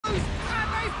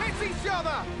each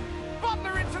other.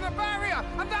 Butler into the barrier,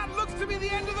 and that looks to be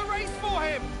the end of the race for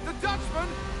him. The Dutchman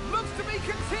looks to be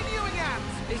continuing at.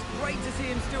 It's great to see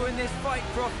him still in this fight,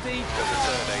 Crofty. Good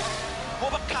return, Aiden. What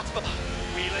about Cuthbert?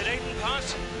 We let Aiden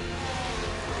pass.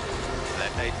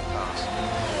 Let Aiden pass.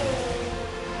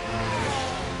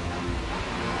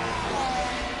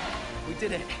 We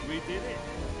did it. We did it.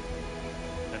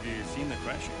 Have you seen the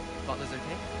crash? Butler's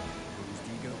okay? Bruised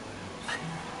ego,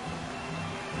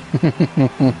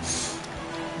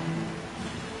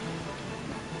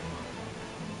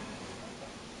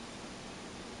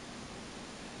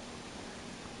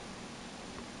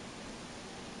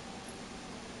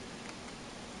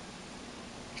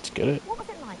 Get it. What was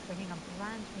it like bringing a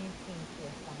brand new team to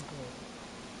your son group?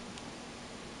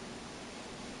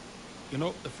 You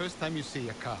know, the first time you see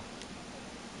a car,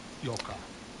 your car,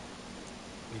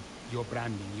 with your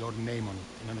branding, your name on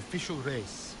it, in an official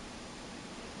race,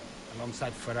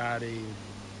 alongside Ferrari,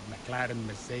 McLaren,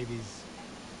 Mercedes,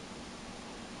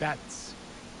 that's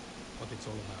what it's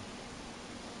all about.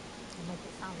 You make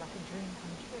it sound like a dream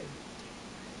come true.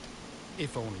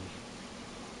 If only.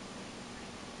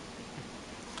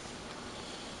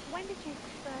 When did you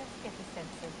first get a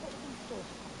sense of what was in store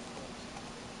for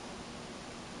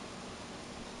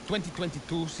Consport?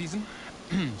 2022 season,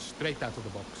 straight out of the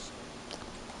box.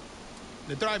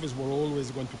 The drivers were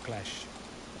always going to clash.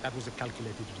 That was a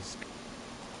calculated risk.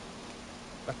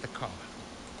 But the car...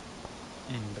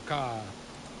 the car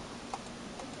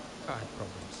had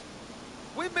problems.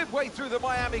 We're midway through the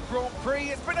Miami Grand Prix.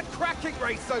 It's been a cracking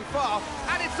race so far,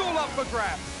 and it's all up for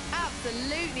grabs.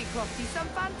 Absolutely, Crofty. Some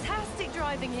fantastic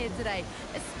driving here today,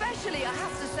 especially, I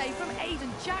have to say, from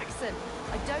Aiden Jackson.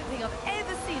 I don't think I've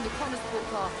ever seen the Consport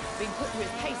car being put through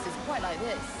its paces quite like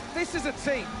this. This is a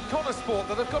team, Consport,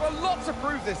 that have got a lot to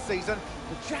prove this season,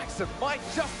 but Jackson might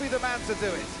just be the man to do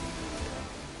it.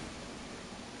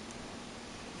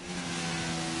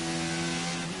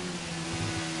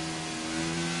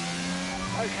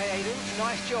 Okay, Aiden,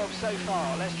 nice job so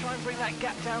far. Let's try and bring that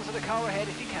gap down to the car ahead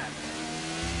if you can.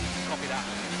 Copy that.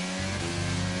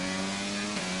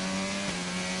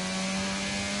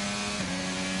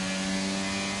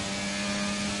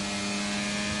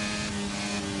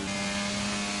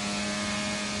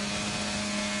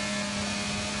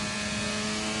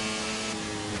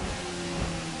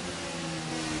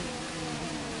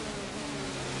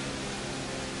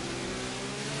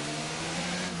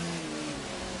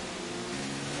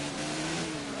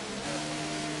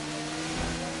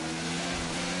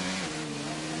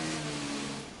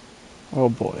 Oh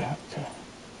boy, okay.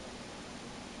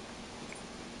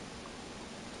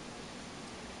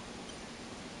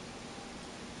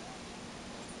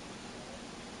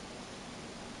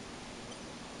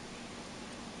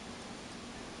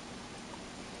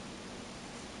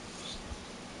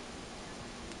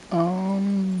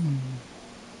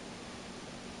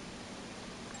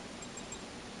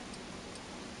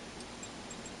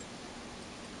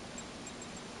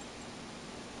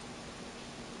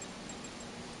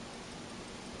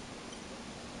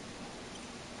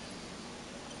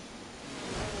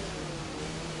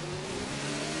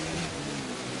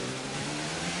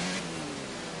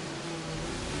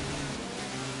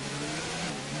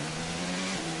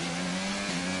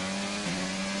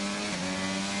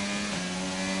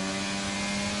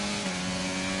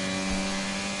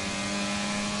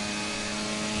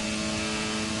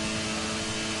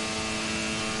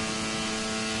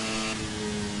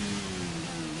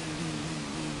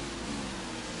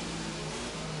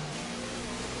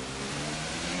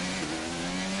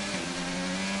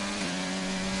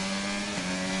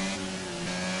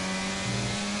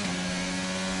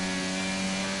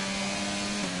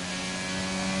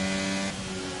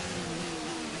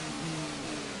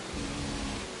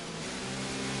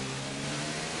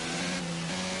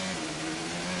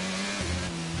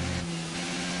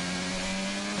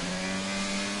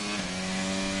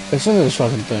 Listen to this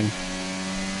fucking thing.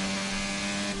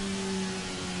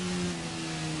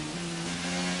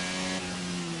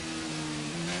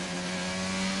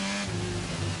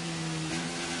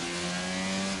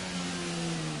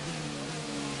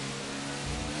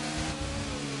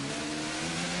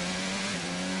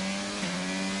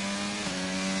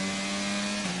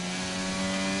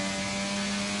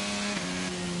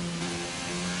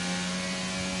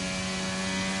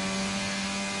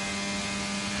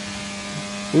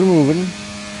 We're moving.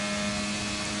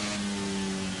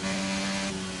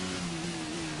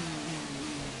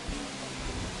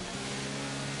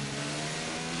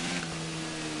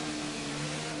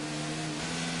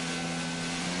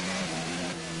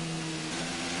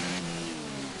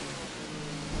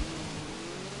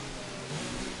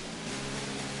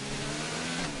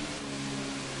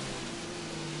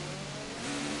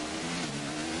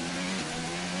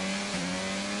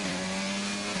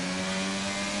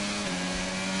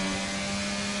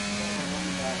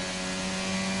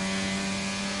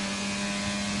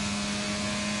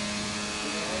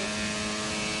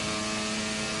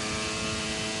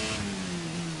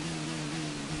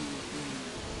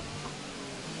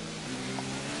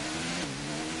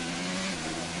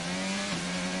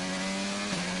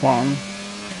 Come on.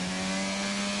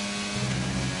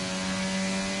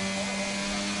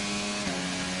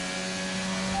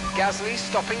 Gasly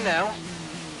stopping now.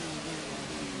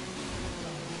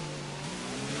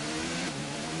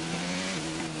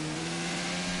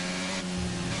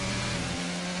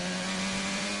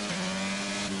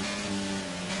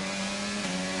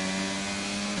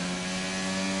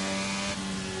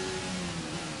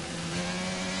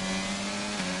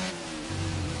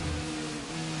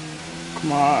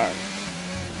 Come on.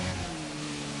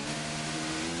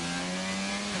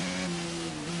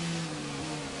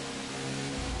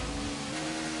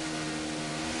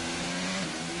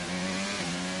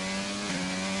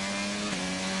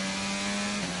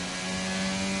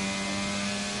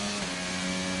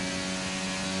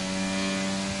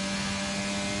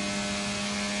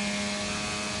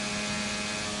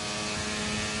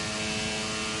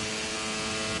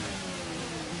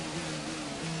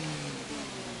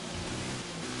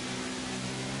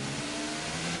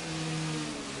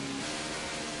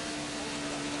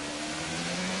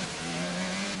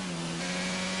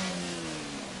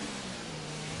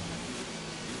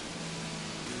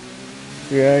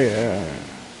 Yeah.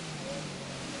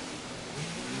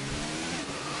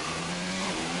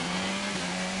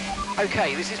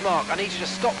 Okay, this is Mark. I need you to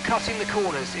stop cutting the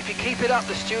corners. If you keep it up,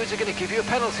 the stewards are going to give you a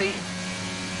penalty.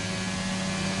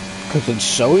 Because it's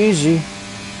so easy.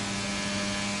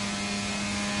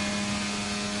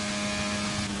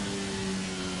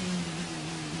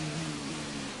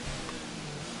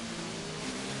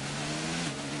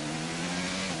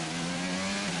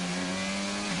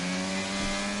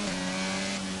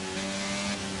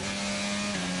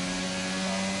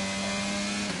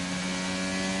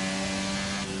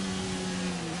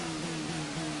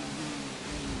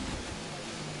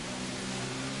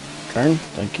 Turn?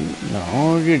 Thank you.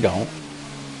 No, you don't.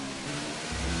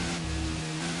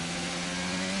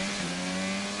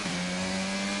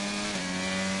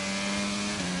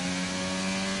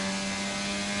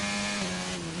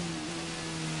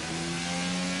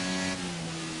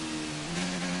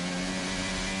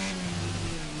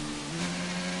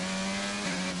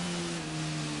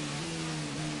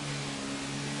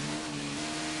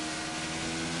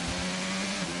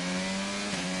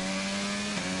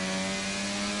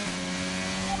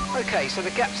 Okay, so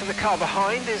the gap to the car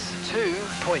behind is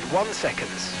 2.1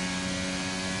 seconds.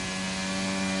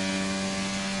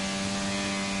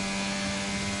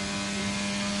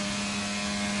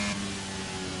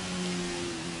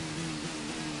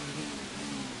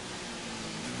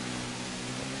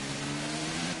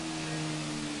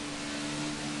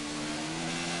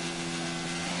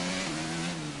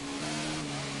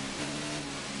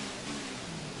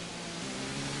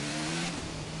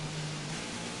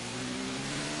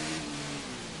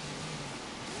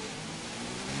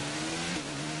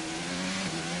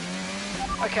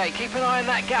 Okay, keep an eye on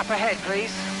that gap ahead,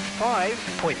 please.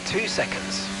 5.2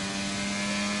 seconds.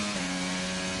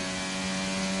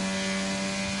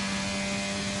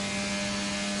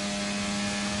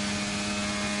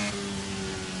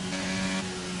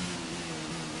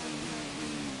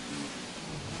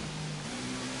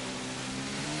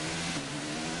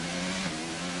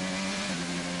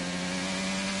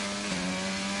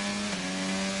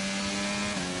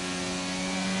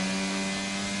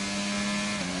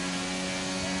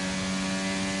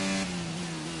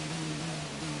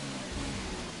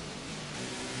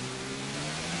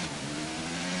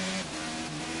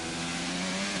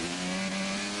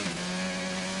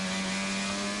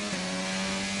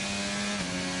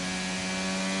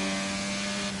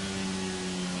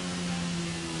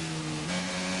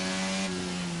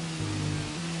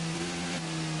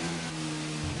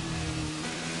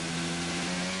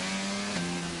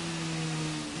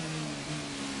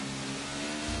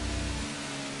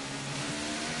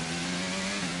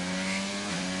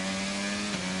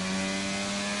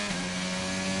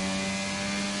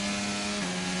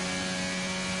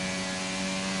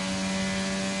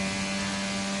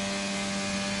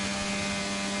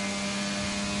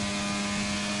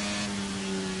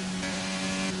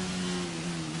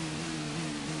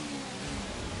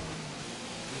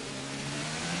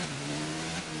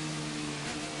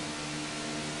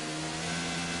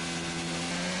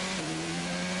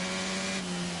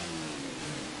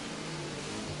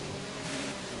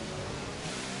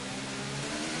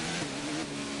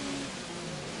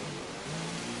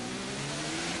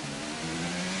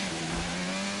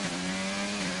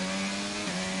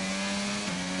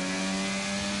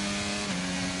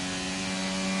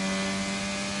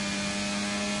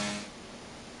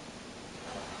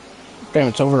 Damn,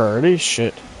 it's over already?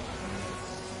 Shit.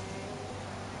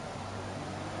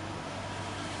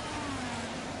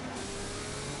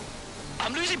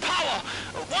 I'm losing power!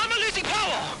 Why am I losing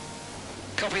power?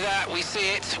 Copy that. We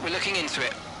see it. We're looking into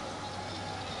it.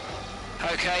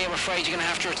 Okay, I'm afraid you're going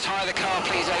to have to retire the car,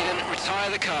 please, Aiden.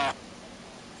 Retire the car.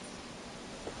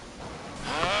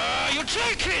 You're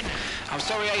joking! I'm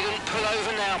sorry, Aiden. Pull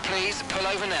over now, please. Pull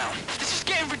over now. This is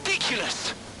getting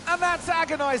ridiculous! And that's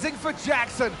agonising for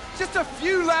Jackson. Just a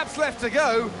few laps left to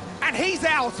go, and he's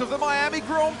out of the Miami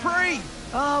Grand Prix.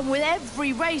 Oh, with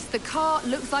every race, the car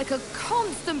looks like a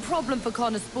constant problem for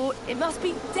Connor Sport. It must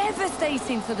be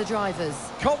devastating for the drivers.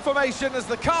 Confirmation as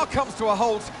the car comes to a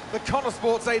halt, the Connor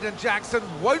Sports Aiden Jackson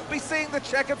won't be seeing the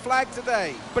checkered flag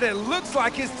today. But it looks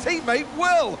like his teammate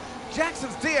will.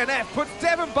 Jackson's DNF puts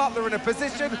Devon Butler in a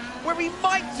position where he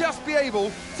might just be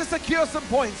able to secure some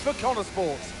points for Connor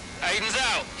Sports. Aiden's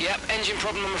out. Yep, engine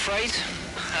problem, I'm afraid.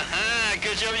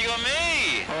 Good job you got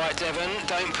me! All right, Devon,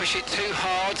 don't push it too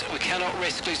hard. We cannot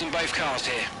risk losing both cars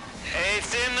here.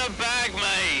 It's in the bag,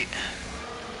 mate.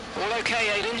 All okay,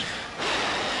 Aiden?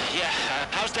 Yeah,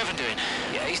 how's Devon doing?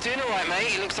 Yeah, he's doing all right, mate.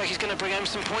 He looks like he's going to bring home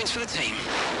some points for the team.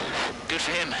 Good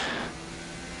for him.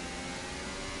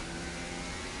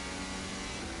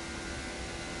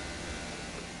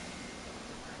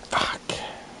 Fuck.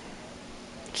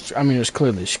 I mean, it was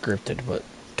clearly scripted, but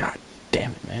god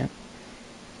damn it, man.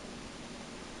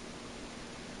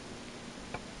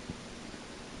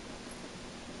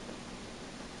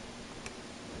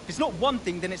 If it's not one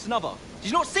thing, then it's another. Did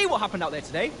you not see what happened out there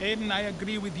today? Aiden, I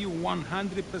agree with you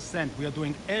 100%. We are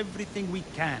doing everything we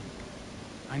can.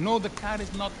 I know the car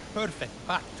is not perfect,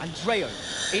 but... Andreo,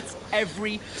 it's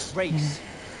every race.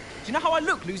 Do you know how I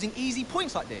look losing easy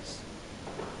points like this?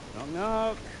 Knock,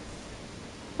 knock.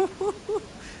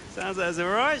 Sounds like there's a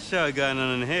right show going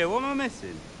on in here. What am I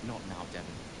missing? Not now,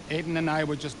 Devon. Aiden and I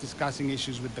were just discussing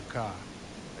issues with the car.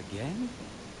 Again?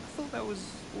 I thought that was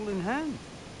all in hand.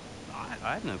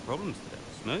 I had no problems today.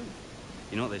 Smooth.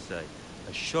 You know what they say?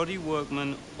 A shoddy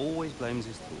workman always blames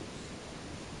his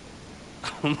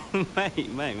tools. mate.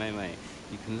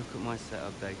 You can look at my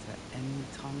setup data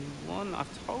anytime you want.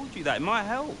 I've told you that. It might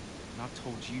help. And I've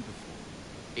told you before,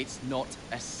 it's not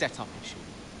a setup issue.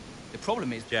 The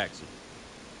problem is... Jackson.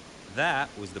 That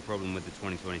was the problem with the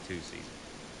 2022 season.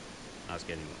 Ask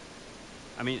anyone.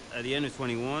 I mean, at the end of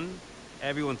 21,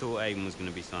 everyone thought Aiden was going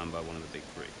to be signed by one of the big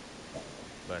three.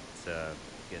 But, I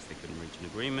guess they couldn't reach an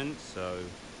agreement, so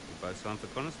we both signed for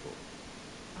Connor Sport.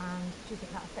 And do you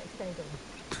think that affects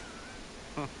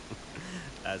Aiden?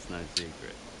 That's no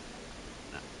secret.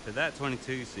 Now, for that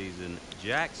 22 season,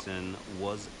 Jackson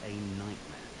was a nightmare.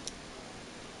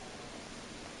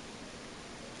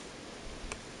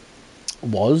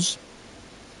 Was?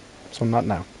 So not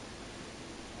now.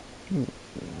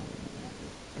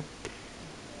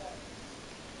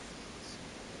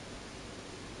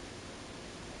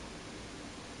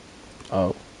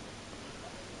 Oh.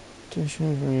 Okay.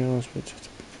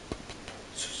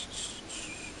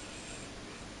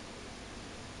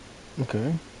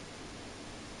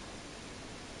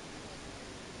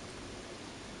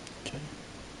 Okay.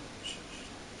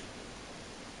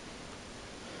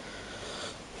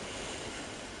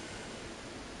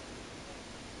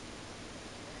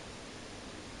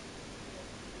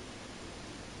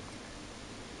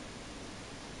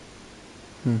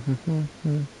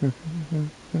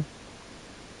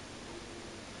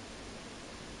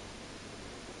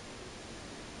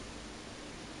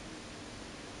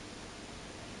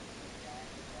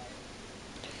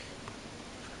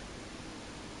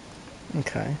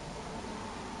 Okay.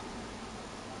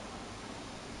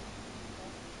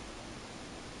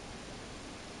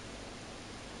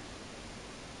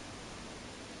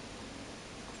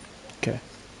 Okay.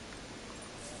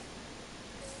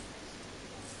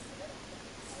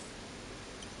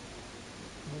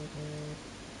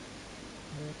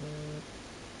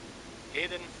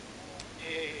 Aiden,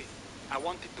 I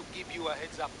wanted to give you a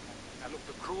heads up. Now look,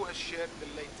 the crew has shared the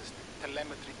latest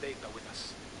telemetry data with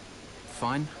us.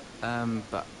 Fine,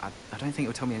 but I don't think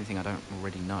it'll tell me anything I don't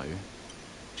already know.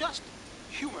 Just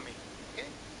humor me, okay?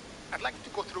 I'd like you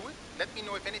to go through it. Let me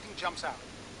know if anything jumps out.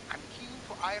 I'm keen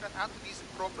to iron out these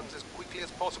problems as quickly as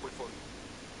possible for you.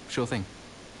 Sure thing.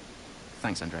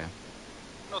 Thanks, Andrea.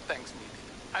 No thanks needed.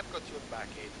 I've got your back,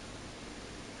 Aiden.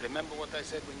 Remember what I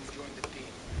said when you joined the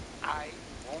team. I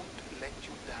won't let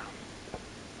you down.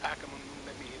 Ackerman wouldn't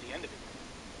let me hear the end of it.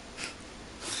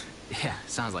 Yeah,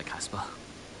 sounds like Casper.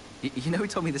 You know he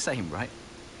told me the same, right?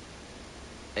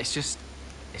 It's just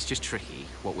tricky,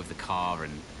 what with the car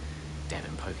and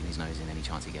Devon poking his nose in any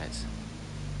chance he gets.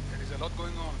 There is a lot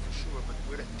going on for sure, but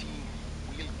we're a team.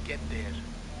 We'll get there.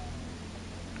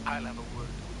 I'll have a word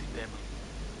with Devon.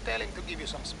 Tell him to give you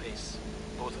some space,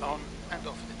 both on and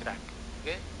off the track,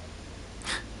 okay?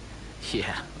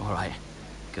 Yeah, all right.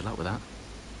 Good luck with that.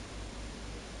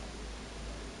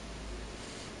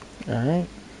 Alright,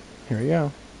 here we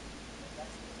go.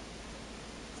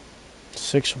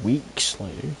 6 weeks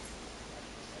later.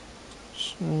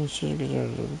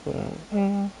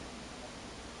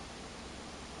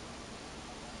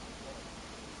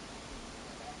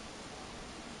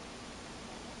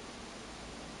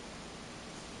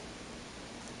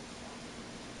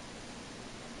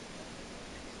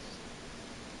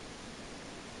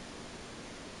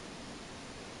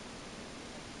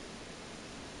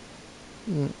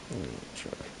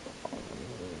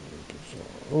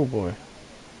 Oh boy.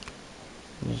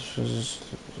 This is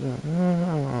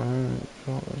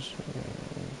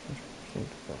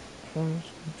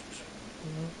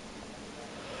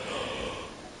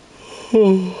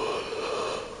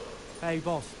Hey,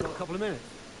 boss, got a couple of minutes?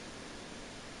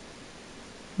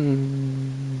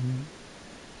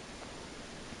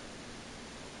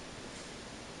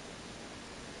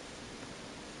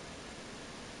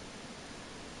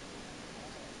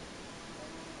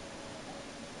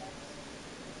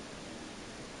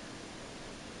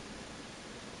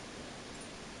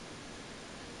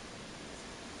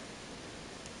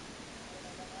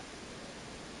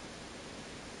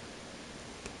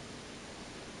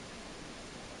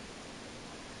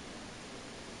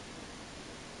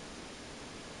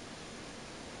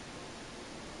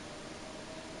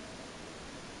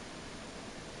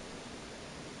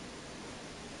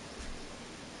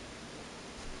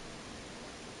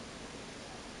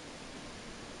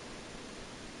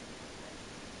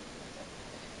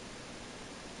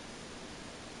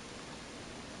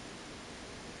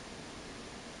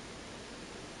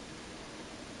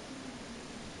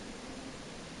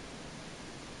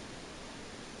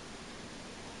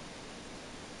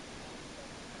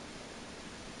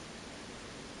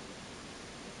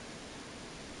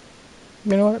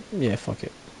 You know what? Yeah, fuck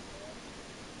it.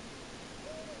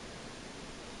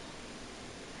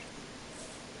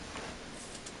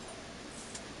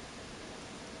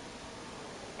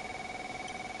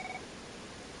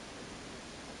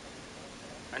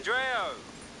 Andreo!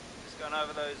 Just going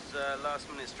over those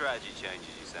last-minute strategy changes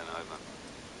you sent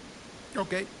over.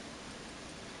 Okay.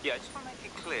 Yeah, I just want to make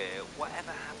it clear,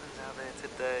 whatever happens out there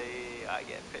today, I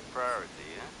get pit priority,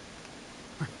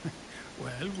 yeah?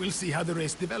 Well, we'll see how the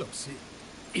race develops.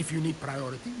 If you need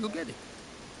priority, you'll get it.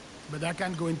 But I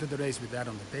can't go into the race with that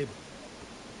on the table.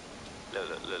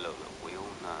 Look. We all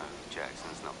know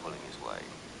Jackson's not pulling his weight.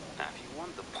 Now, if you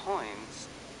want the points,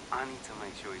 I need to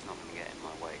make sure he's not going to get in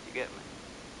my way. Do you get me?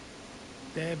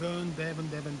 Devon,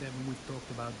 we've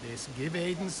talked about this. Give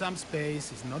Aiden some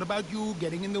space. It's not about you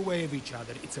getting in the way of each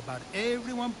other. It's about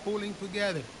everyone pulling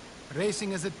together,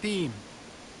 racing as a team.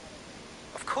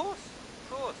 Of course,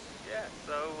 yeah.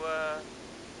 So,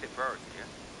 pit priority, yeah?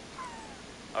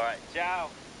 All right, ciao.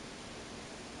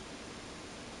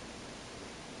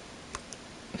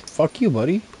 Fuck you,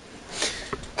 buddy.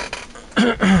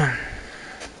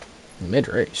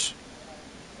 Mid-race.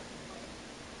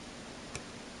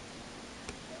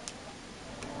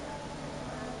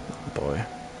 Boy.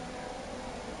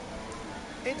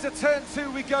 Into turn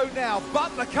 2 we go now.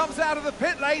 Butler comes out of the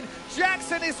pit lane.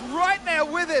 Jackson is right there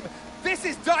with him. This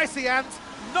is dicey, Ant.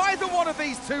 Neither one of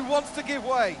these two wants to give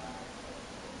way.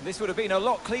 This would have been a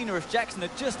lot cleaner if Jackson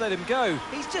had just let him go.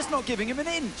 He's just not giving him an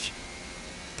inch.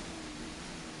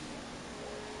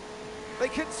 They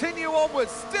continue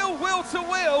onwards, still wheel to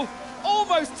wheel,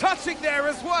 almost touching there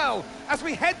as well, as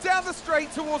we head down the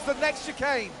straight towards the next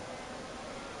chicane.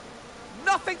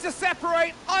 Nothing to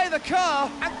separate either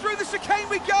car, and through the chicane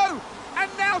we go.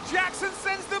 And now Jackson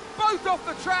sends them both off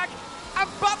the track, and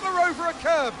Butler over a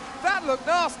curb. That looked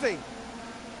nasty.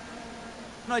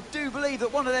 And I do believe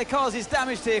that one of their cars is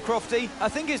damaged here, Crofty. I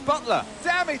think it's Butler.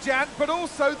 Damage, Ant, but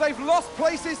also they've lost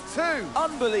places too.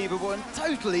 Unbelievable and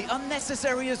totally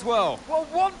unnecessary as well. Well,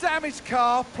 one damaged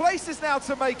car, places now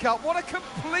to make up. What a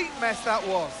complete mess that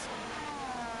was.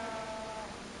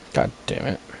 God damn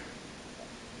it.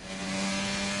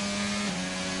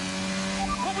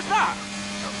 What was that?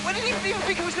 Where did he even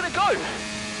think he was going to go?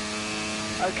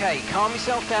 Okay, calm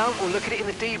yourself down. We'll look at it in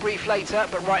the debrief later,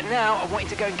 but right now I want you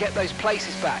to go and get those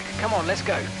places back. Come on, let's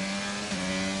go.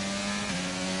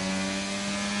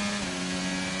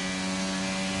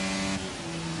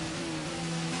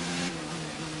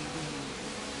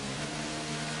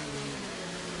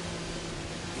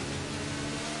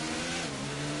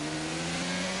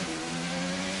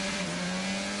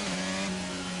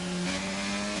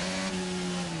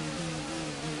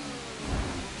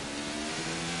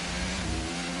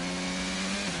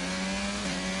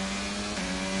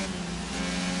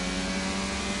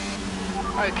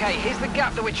 Okay, here's the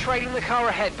gap that we're trailing the car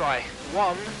ahead by.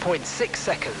 1.6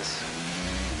 seconds.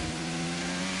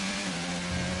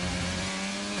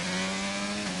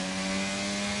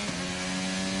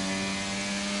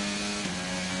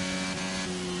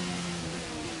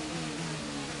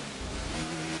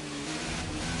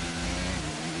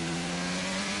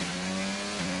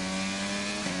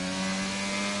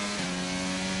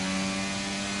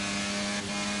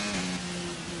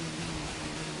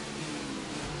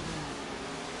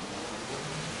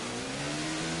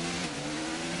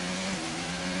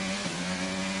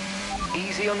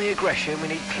 Easy on the aggression, we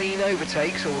need clean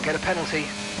overtakes or we'll get a penalty.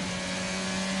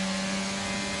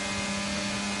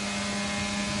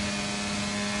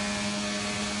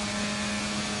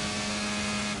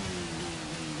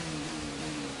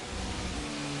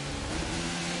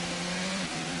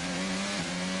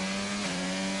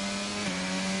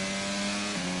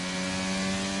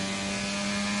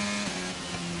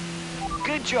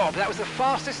 Good job, that was the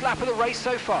fastest lap of the race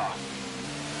so far.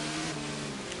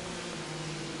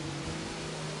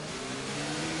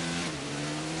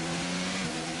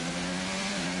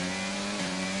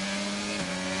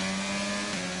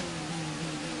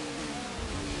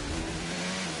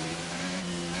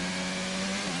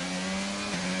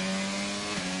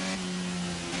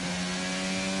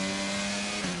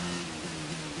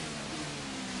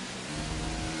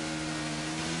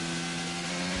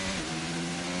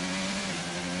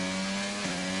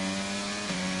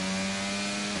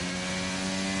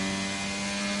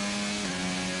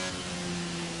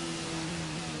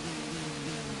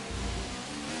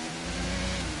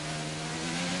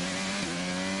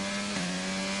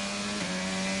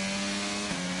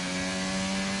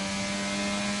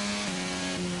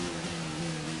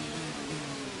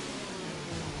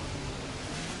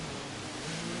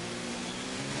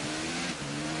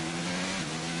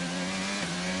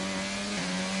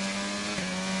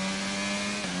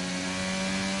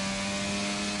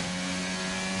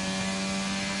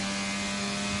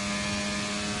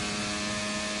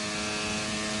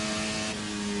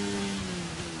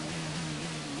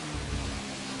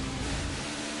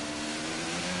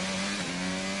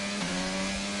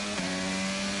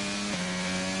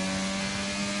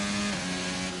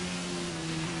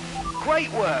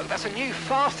 Great work, that's a new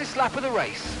fastest lap of the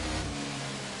race.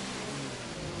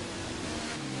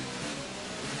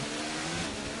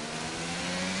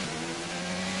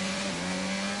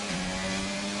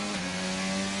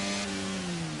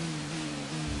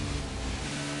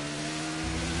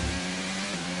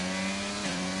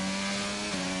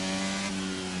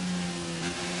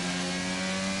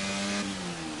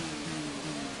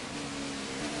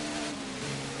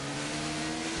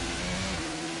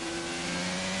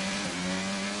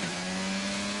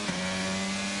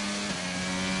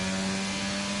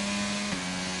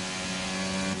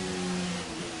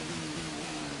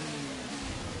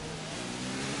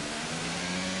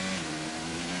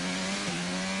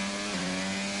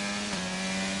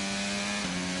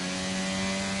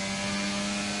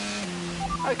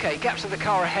 Okay, gap to the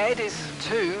car ahead is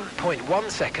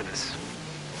 2.1 seconds.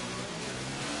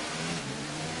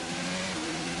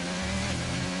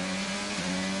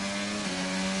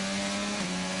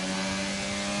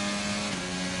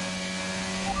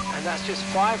 And that's just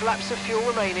 5 laps of fuel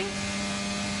remaining.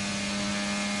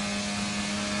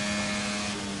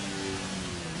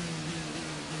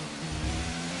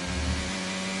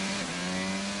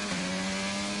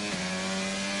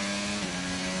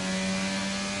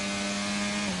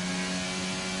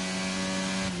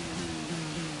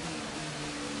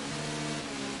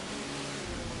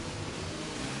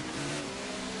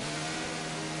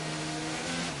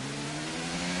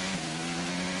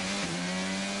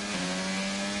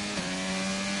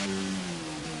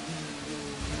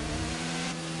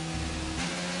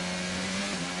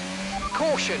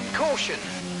 Caution, caution.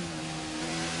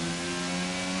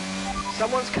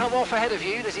 Someone's come off ahead of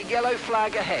you. There's a yellow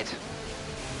flag ahead.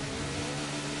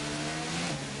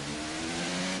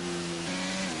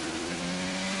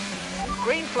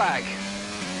 Green flag.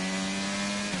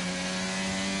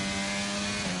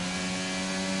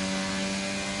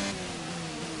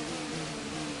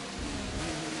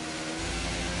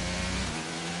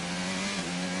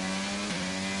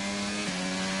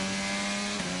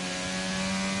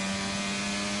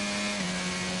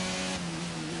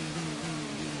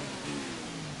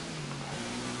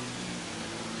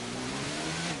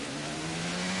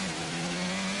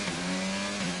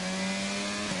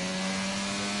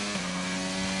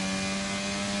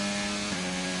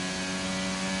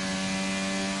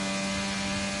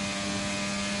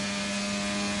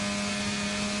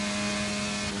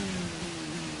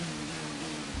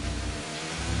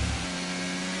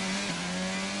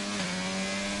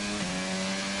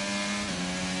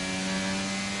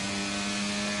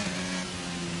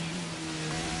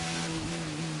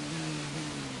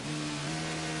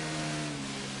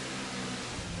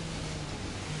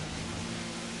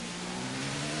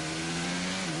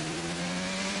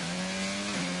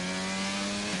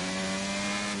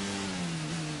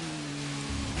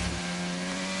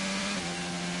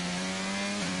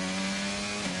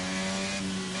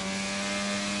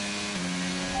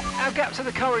 Now gap to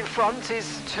the car in front is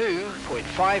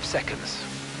 2.5 seconds.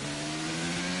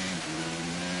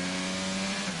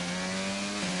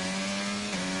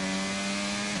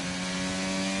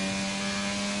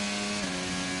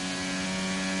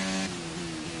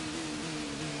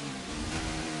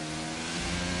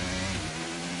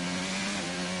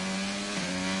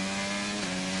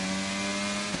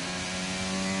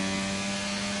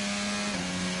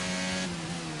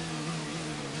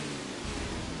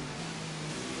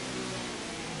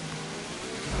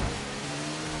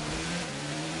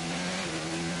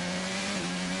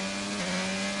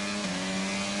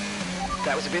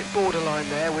 That was a bit borderline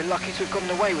there. We're lucky to have gotten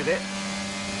away with it.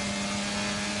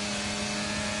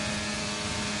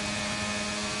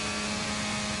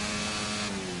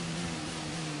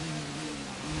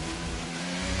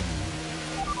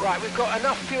 Right, we've got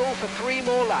enough fuel for 3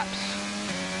 more laps.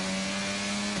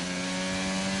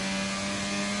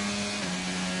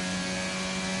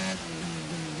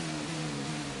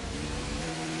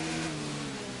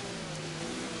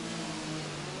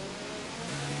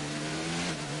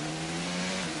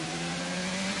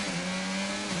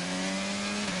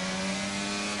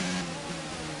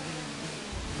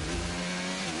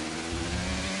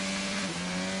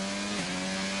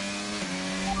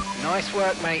 Nice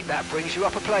work, mate. That brings you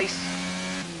up a place.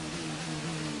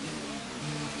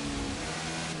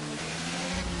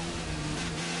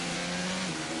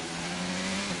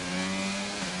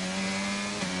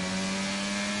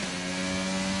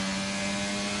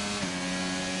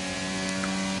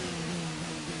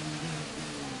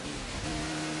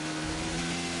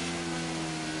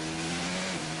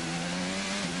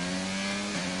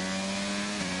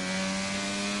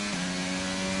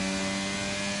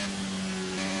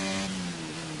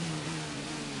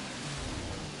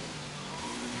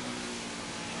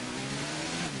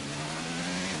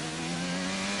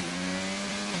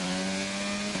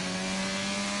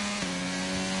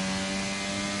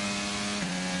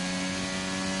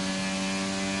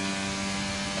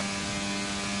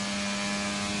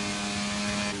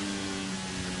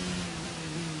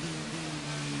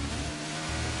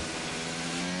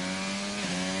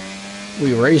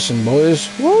 We racing, boys.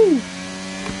 Woo!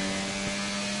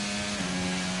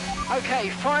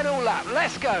 Okay, final lap.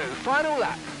 Let's go. Final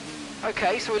lap.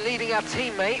 Okay, so we're leading our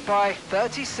teammate by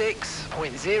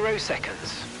 36.0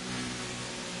 seconds.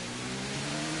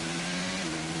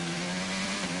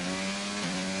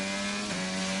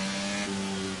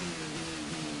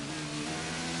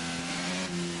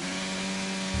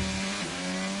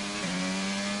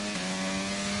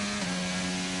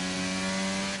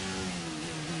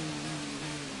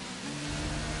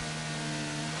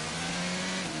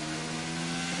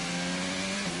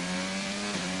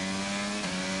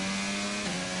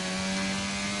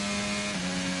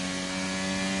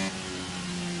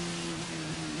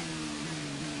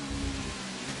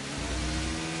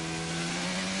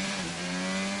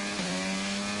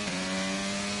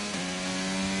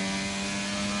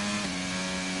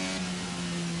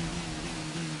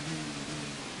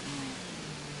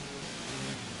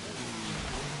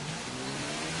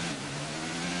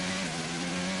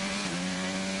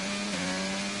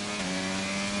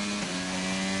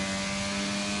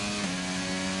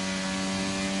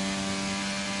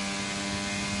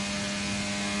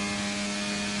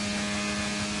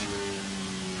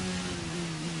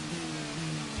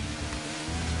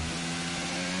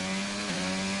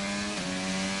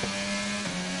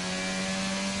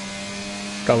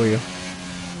 W.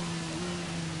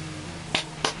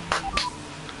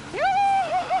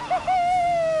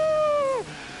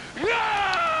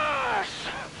 Yes!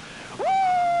 Woo!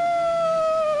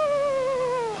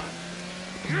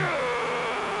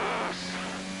 Yes!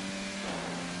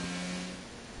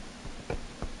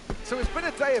 So it's been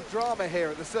a day of drama here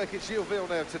at the Circuit Gilles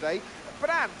Villeneuve today. But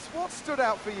Ant, what stood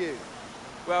out for you?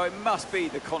 Well, it must be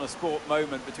the Connor Sport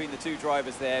moment between the two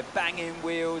drivers there. Banging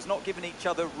wheels, not giving each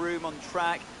other room on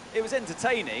track. It was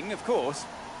entertaining, of course,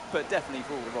 but definitely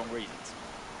for all the wrong reasons.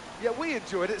 Yeah, we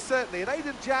enjoyed it, certainly. And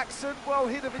Aiden Jackson, well,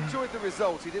 he'd have enjoyed the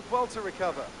result. He did well to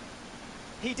recover.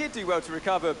 He did do well to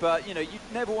recover, but, you know, you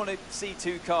never want to see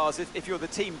two cars, if you're the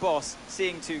team boss,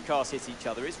 seeing two cars hit each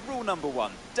other. It's rule number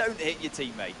 1. Don't hit your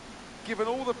teammate. Given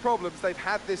all the problems they've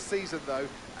had this season, though,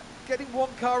 getting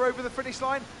one car over the finish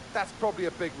line, that's probably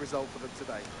a big result for them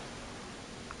today.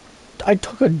 I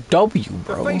took a W, The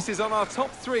bro. faces on our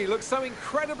top 3 look so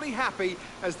incredibly happy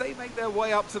as they make their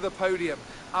way up to the podium.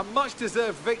 A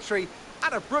much-deserved victory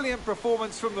and a brilliant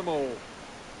performance from them all.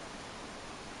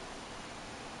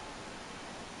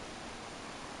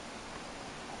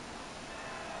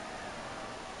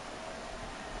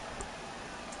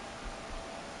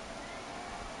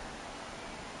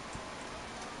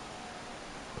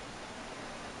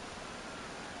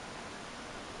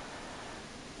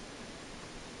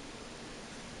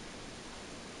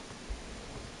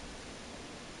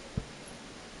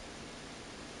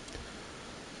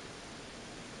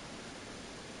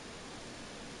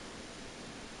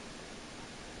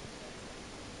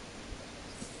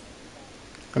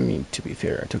 I mean, to be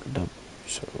fair, I took a dub,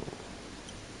 so...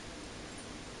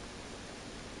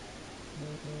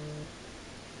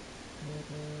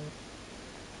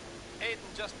 Aiden,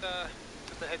 just a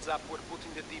heads up, we're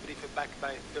putting the debrief back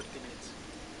by 30 minutes.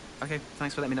 Okay,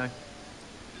 thanks for letting me know.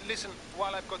 Listen,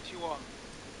 while I've got you on,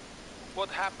 what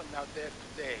happened out there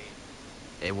today?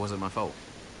 It wasn't my fault.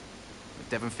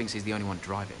 Devon thinks he's the only one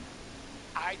driving.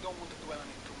 I don't want to dwell on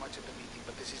it too much at the meeting,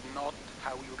 but this is not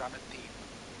how you run a team.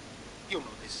 You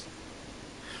know this.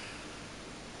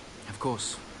 Of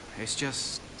course. It's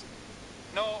just...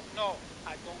 No,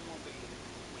 I don't want to hear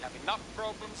it. We have enough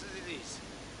problems as it is.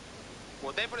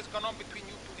 Whatever has gone on between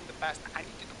you two in the past, I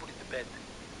need you to put it to bed.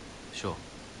 Sure.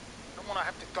 I don't want to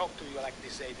have to talk to you like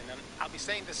this, Aiden, and I'll be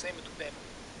saying the same to Devon.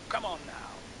 Come on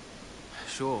now.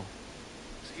 Sure.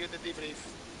 See you at the debrief.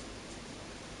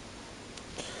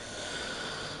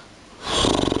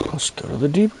 Let's go to the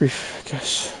debrief, I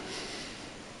guess.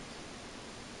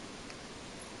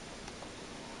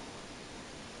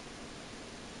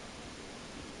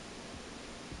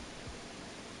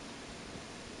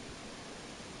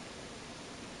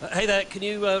 Hey there, can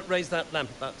you raise that lamp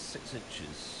about 6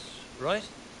 inches, right?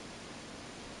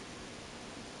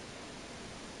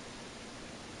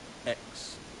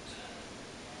 Excellent.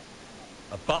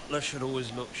 A butler should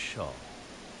always look sharp.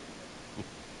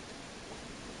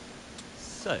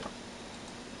 So,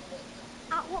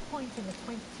 At what point in the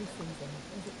 22 season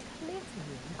was it clear to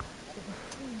you that the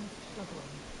team was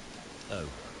struggling? oh,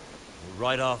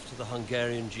 right after the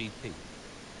Hungarian GP.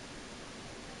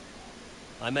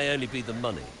 I may only be the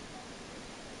money,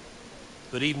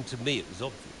 but even to me it was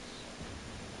obvious.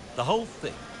 The whole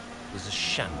thing was a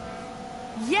shambles.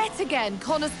 Yet again,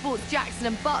 Connor Sports Jackson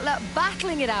and Butler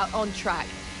battling it out on track.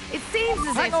 It seems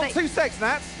as Hang if on they... 2 secs,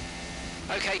 Nats.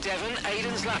 Okay, Devon,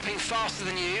 Aiden's lapping faster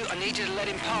than you. I need you to let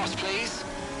him pass, please.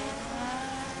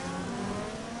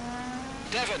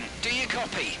 Devon, do you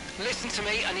copy? Listen to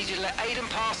me, I need you to let Aiden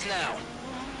pass now.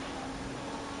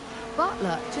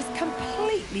 Butler just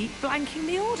completely blanking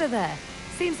the order there.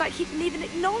 Seems like he didn't even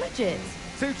acknowledge it.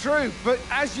 Too true, but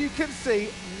as you can see,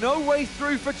 no way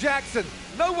through for Jackson.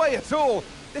 No way at all.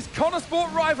 This Connor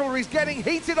Sport rivalry is getting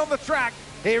heated on the track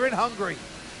here in Hungary.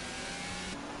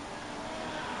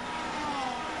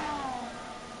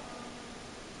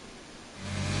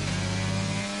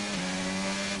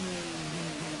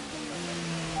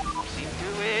 What's he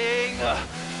doing?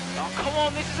 Oh, come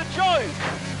on, this is a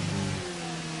joke!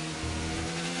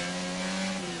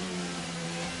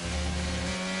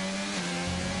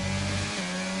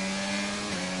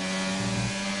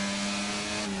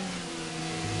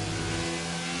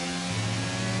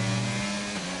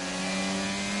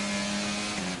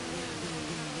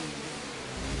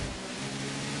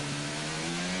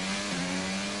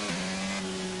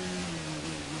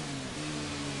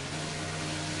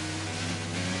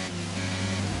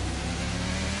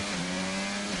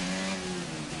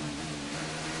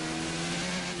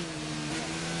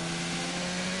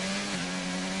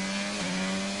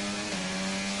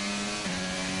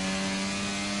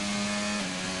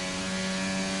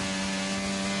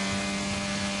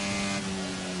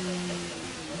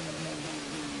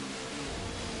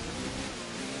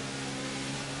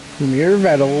 Mir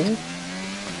Vettel.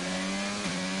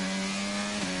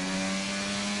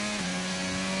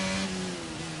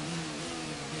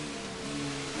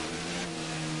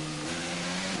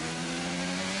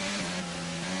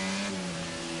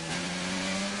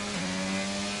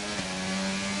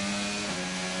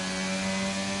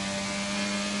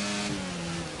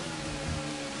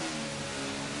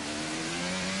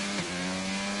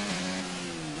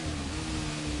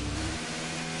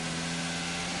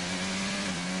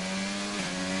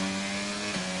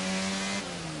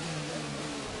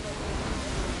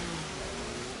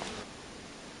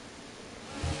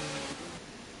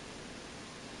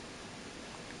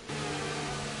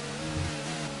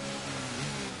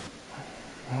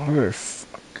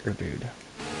 Motherfucker, dude.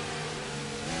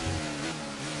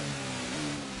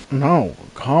 No,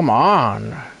 come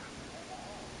on.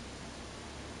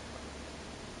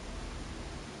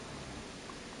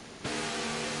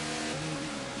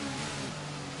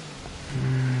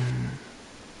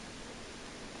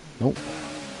 Nope.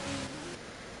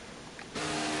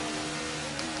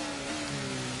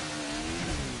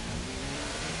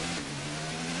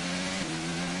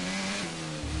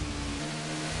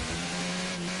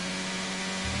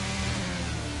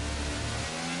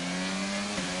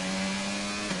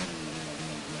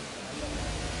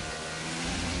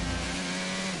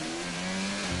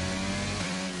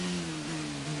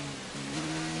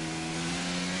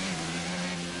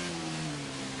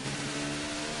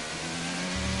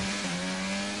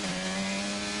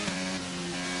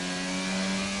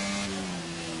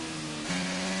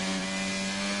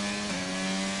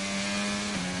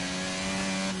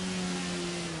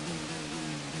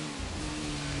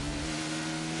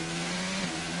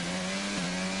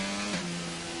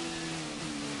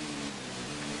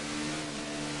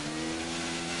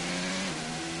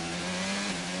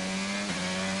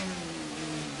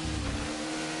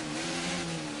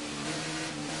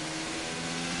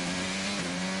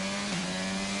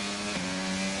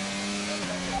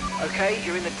 Okay,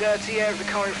 you're in the dirty air of the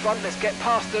car in front. Let's get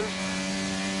past them.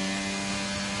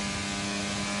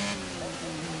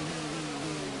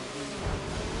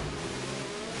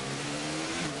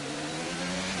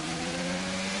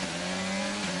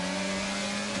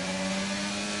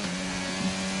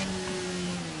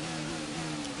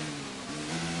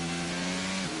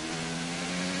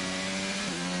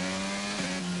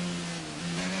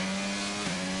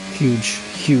 Huge,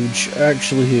 huge,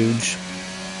 actually huge.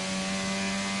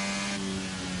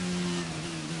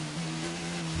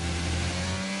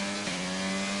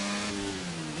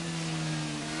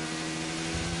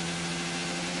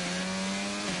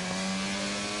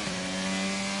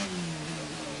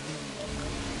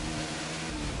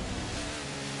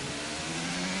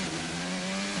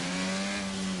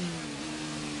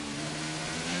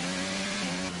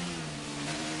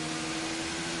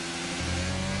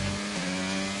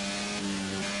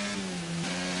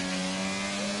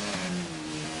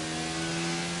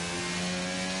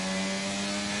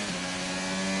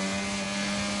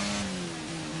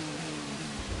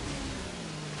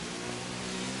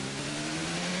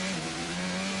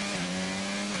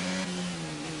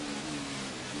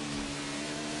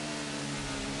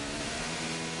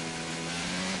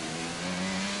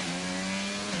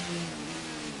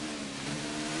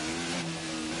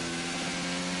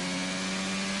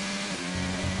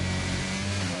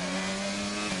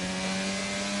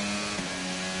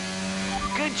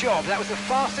 Good job, that was the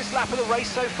fastest lap of the race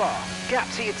so far. Gap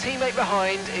to your teammate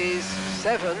behind is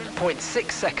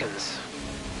 7.6 seconds.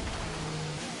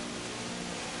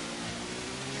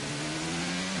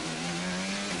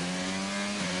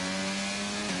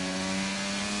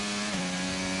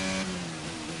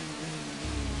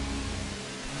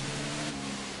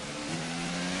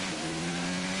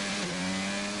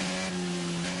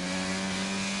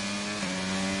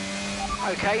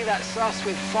 Okay, that's us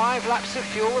with 5 laps of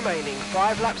fuel remaining.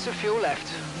 5 laps of fuel left.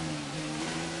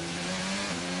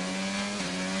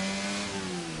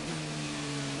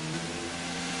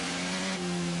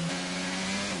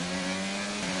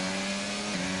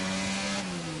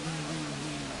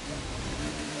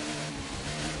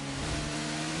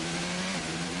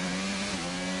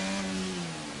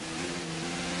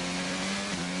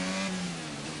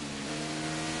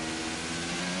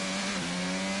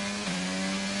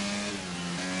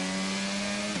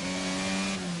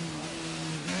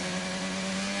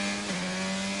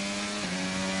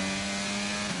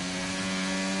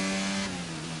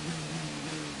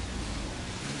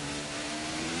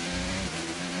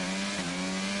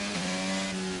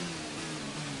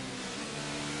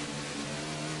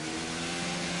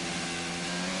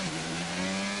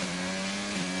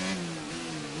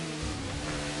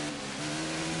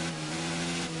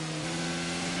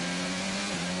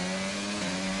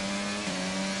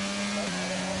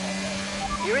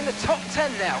 You're in the top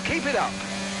 10 now, keep it up.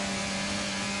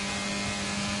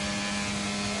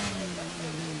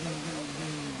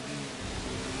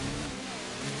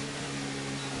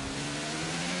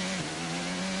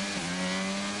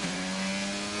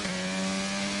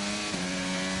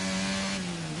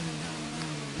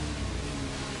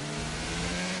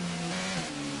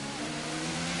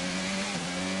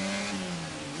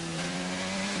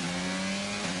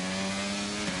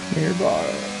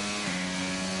 Nearby.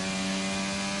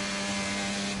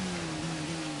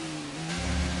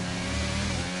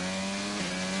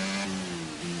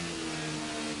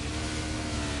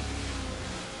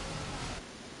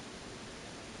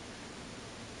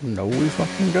 No, we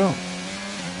fucking don't.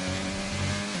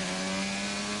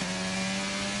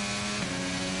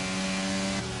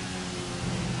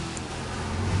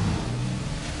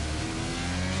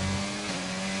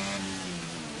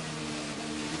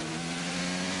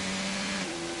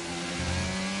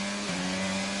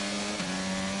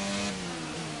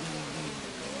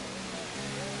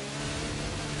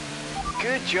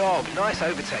 Good job, nice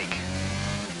overtake.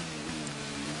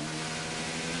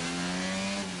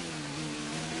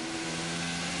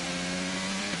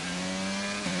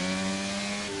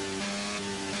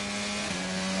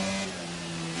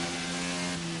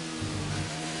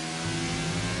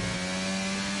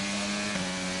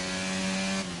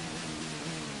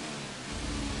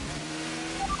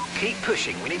 Keep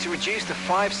pushing, we need to reduce the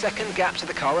 5-second gap to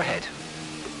the car ahead.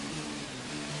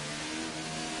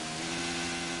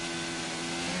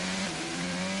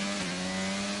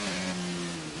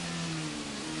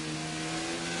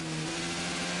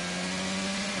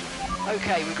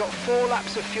 Okay, we've got 4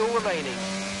 laps of fuel remaining.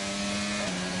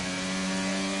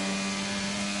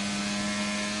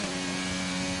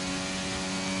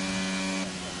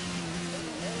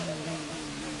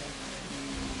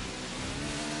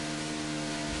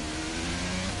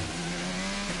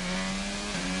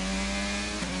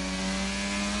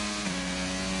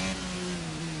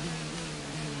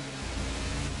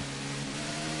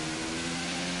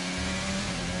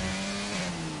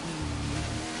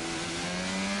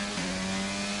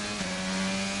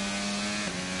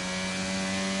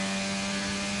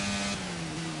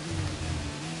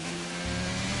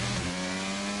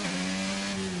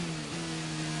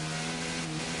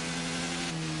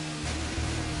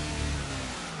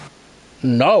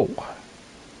 No.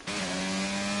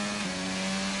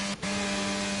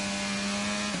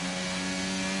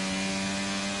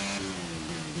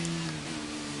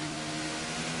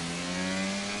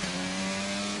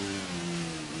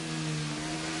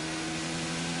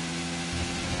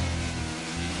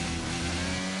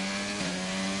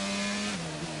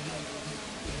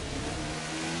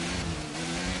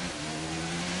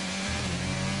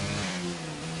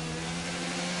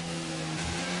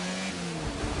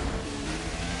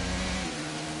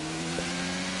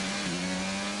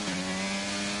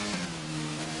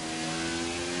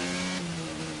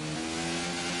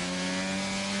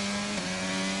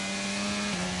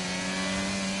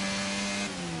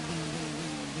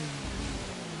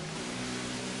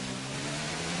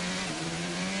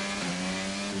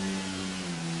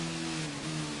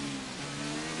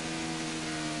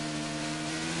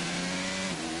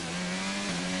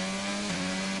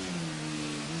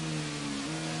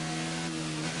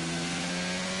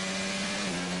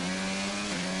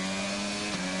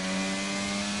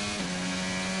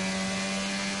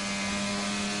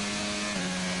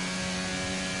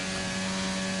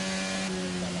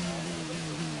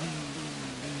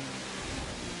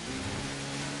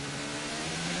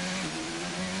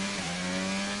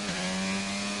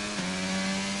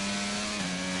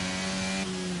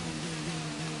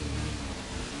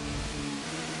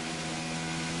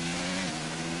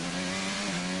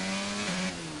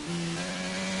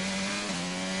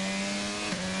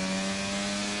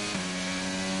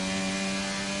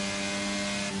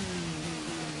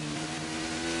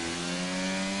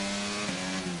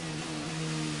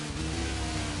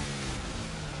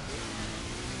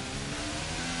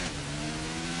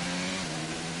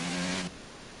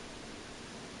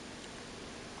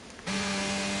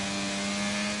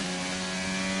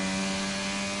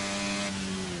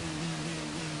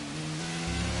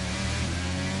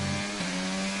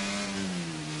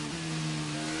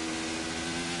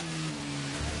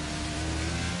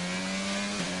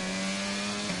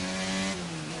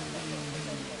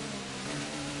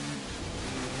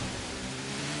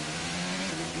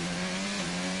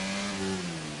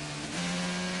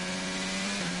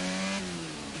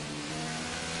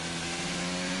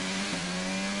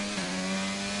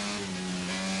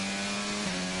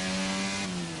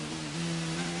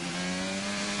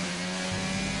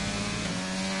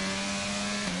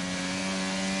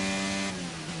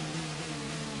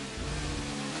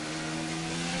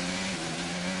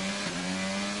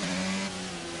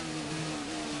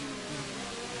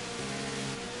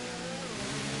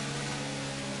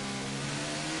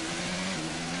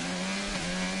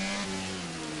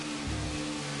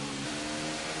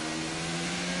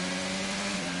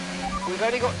 We've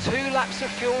only got 2 laps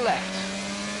of fuel left.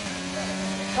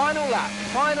 Final lap,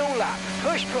 final lap.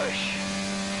 Push, push.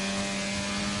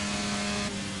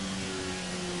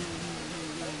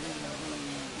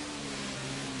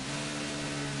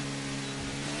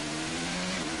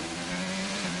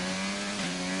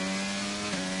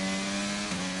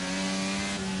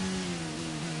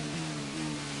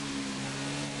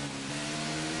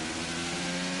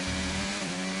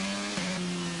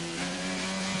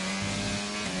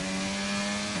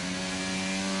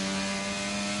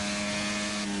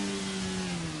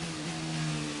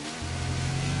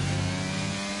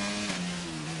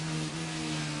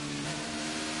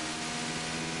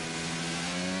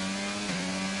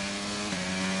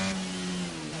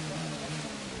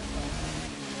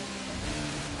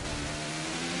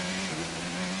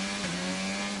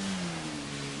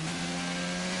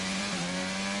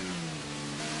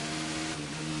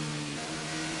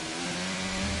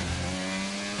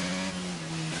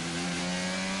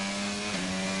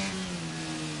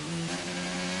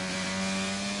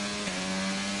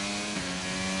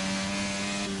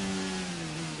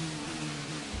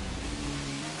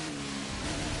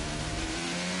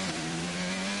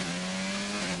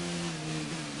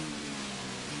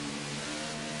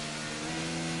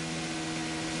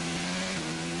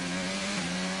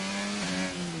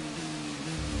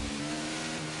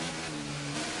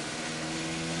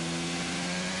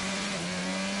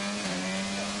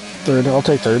 Third, I'll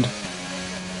take third.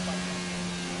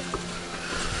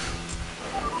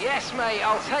 Yes, mate,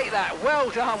 I'll take that. Well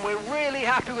done. We're really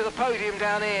happy with the podium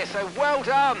down here, so well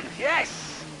done.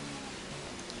 Yes.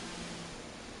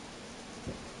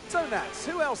 So, Nats,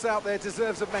 who else out there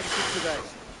deserves a mention today?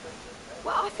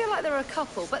 Well, I feel like there are a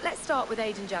couple, but let's start with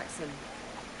Aiden Jackson.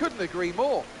 Couldn't agree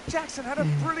more. Jackson had a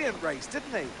brilliant race,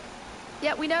 didn't he?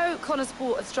 Yeah, we know Connor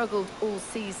Sport have struggled all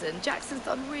season. Jackson's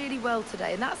done really well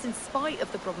today, and that's in spite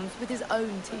of the problems with his own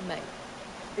teammate.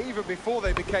 Even before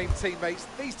they became teammates,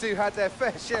 these two had their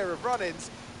fair share of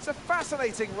run-ins. It's a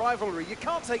fascinating rivalry. You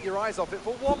can't take your eyes off it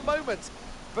for one moment.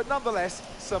 But nonetheless,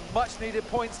 some much-needed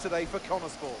points today for Connor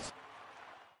Sport.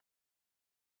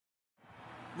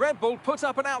 Red Bull put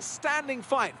up an outstanding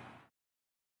fight.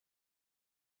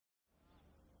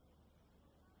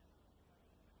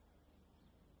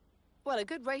 Well, a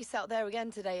good race out there again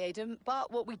today, Aidan.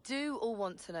 But what we do all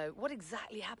want to know, what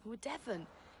exactly happened with Devon?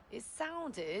 It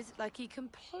sounded like he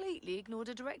completely ignored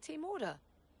a direct team order.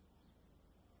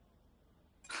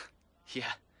 Yeah,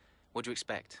 what do you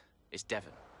expect? It's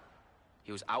Devon.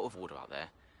 He was out of order out there.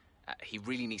 He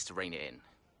really needs to rein it in.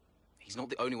 He's not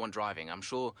the only one driving. I'm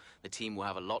sure the team will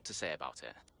have a lot to say about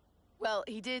it. Well,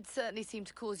 he did certainly seem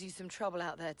to cause you some trouble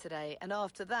out there today. And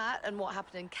after that, and what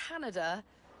happened in Canada,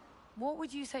 what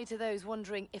would you say to those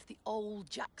wondering if the old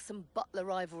Jackson-Butler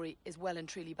rivalry is well and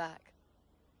truly back?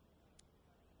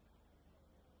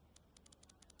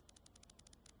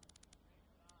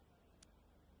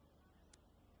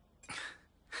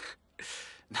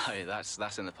 No,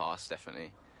 that's in the past,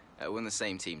 definitely. We're in the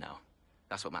same team now.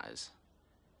 That's what matters.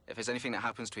 If there's anything that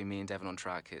happens between me and Devon on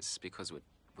track, it's because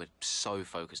we're so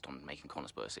focused on making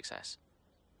Connorsburg a success.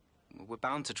 We're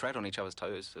bound to tread on each other's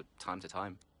toes from time to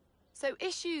time. So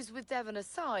issues with Devon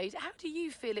aside, how do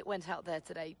you feel it went out there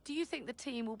today? Do you think the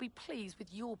team will be pleased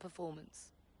with your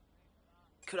performance?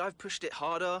 Could I have pushed it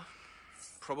harder?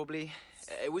 Probably.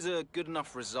 It was a good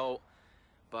enough result,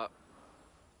 but,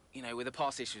 you know, with the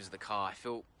past issues of the car, I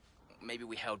feel maybe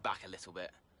we held back a little bit.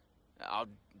 I'll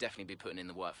definitely be putting in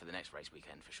the work for the next race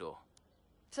weekend, for sure.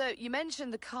 So, you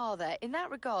mentioned the car there. In that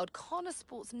regard, Connor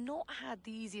Sport's not had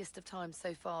the easiest of times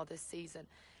so far this season.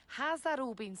 Has that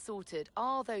all been sorted?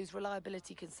 Are those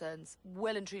reliability concerns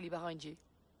well and truly behind you?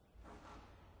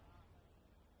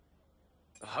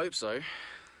 I hope so.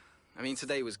 I mean,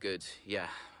 today was good, yeah.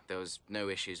 There was no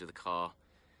issues with the car.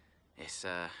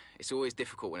 It's always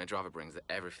difficult when a driver brings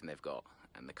everything they've got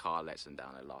and the car lets them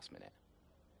down at the last minute.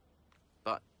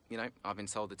 But, you know, I've been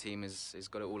told the team has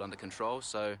got it all under control,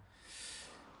 so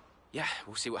yeah,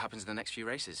 we'll see what happens in the next few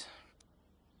races.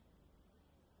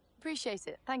 Appreciate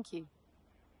it. Thank you.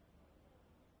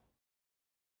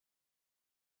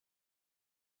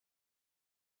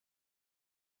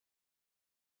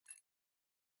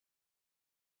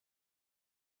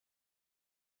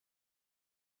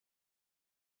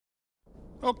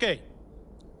 Okay,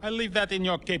 I'll leave that in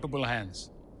your capable hands.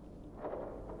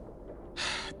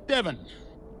 Devon,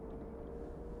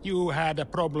 you had a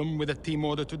problem with a team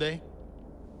order today?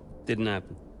 Didn't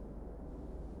happen.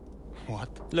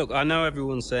 What? Look, I know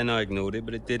everyone's saying I ignored it,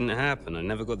 but it didn't happen. I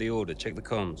never got the order. Check the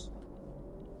comms.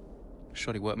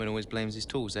 Shoddy workman always blames his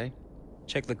tools, eh?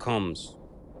 Check the comms.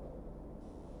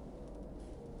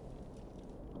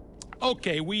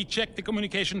 Okay, we checked the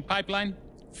communication pipeline.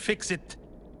 Fix it.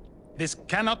 This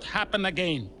cannot happen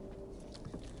again.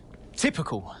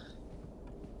 Typical.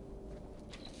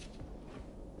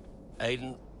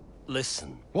 Aiden,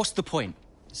 listen. What's the point?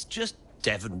 It's just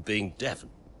Devon being Devon.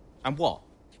 And what?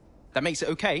 That makes it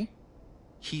okay?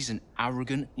 He's an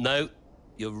arrogant... No,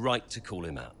 you're right to call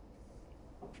him out.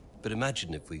 But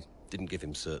imagine if we didn't give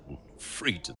him certain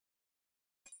freedom.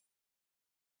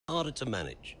 Harder to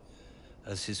manage.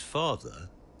 As his father,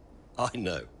 I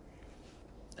know.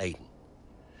 Aiden,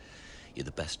 you're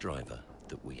the best driver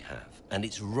that we have. And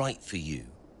it's right for you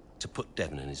to put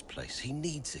Devon in his place. He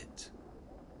needs it.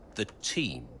 The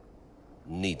team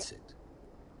needs it.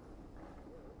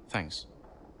 Thanks.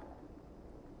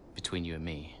 Between you and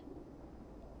me,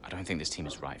 I don't think this team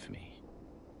is right for me.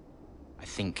 I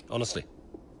think... Honestly,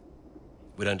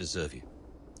 we don't deserve you.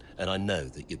 And I know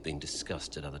that you've been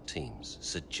discussed at other teams,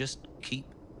 so just keep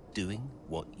doing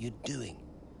what you're doing.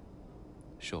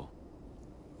 Sure.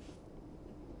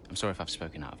 I'm sorry if I've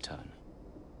spoken out of turn.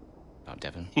 About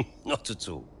Devon. Not at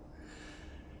all.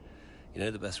 You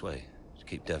know the best way to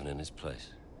keep Devon in his place?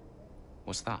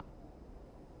 What's that?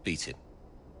 Beat him.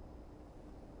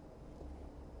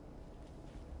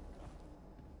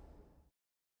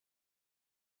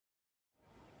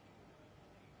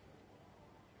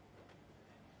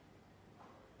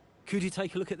 Could you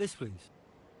take a look at this, please?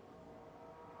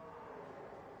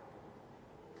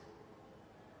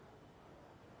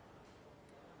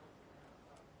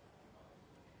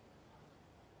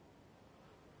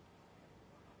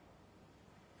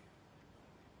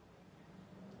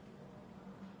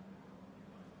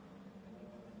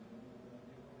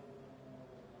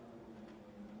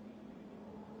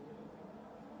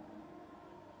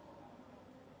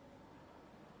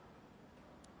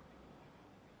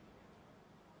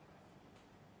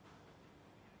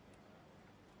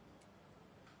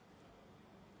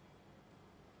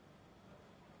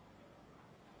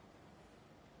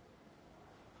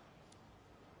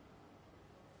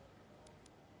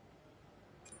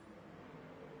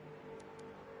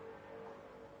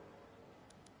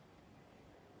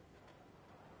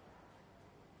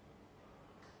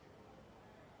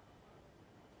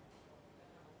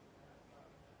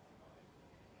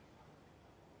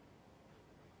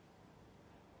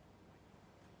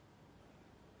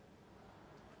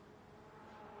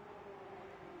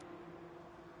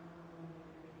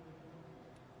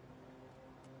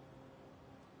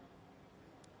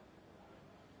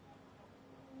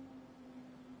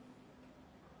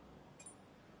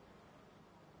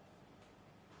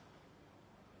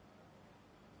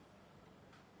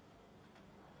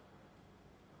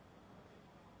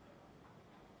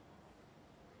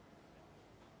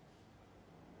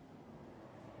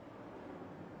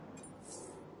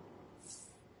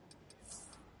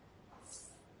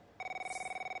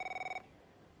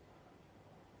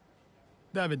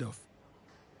 Davidoff.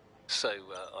 So,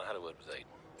 I had a word with Aiden.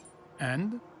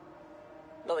 And?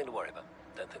 Nothing to worry about.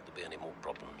 Don't think there'll be any more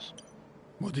problems.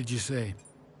 What did you say?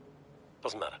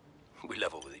 Doesn't matter. We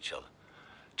level with each other.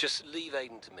 Just leave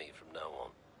Aiden to me from now on.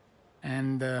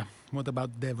 And, what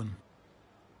about Devon?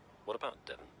 What about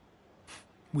Devon?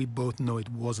 We both know it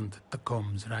wasn't the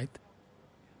comms, right?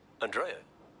 Andrea,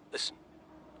 listen.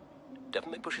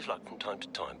 Devon may push his luck from time to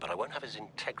time, but I won't have his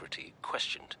integrity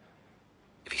questioned.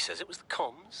 If he says it was the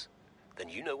comms, then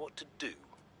you know what to do.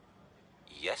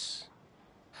 Yes?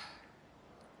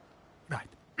 Right.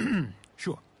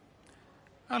 Sure.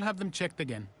 I'll have them checked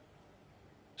again.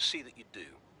 See that you do.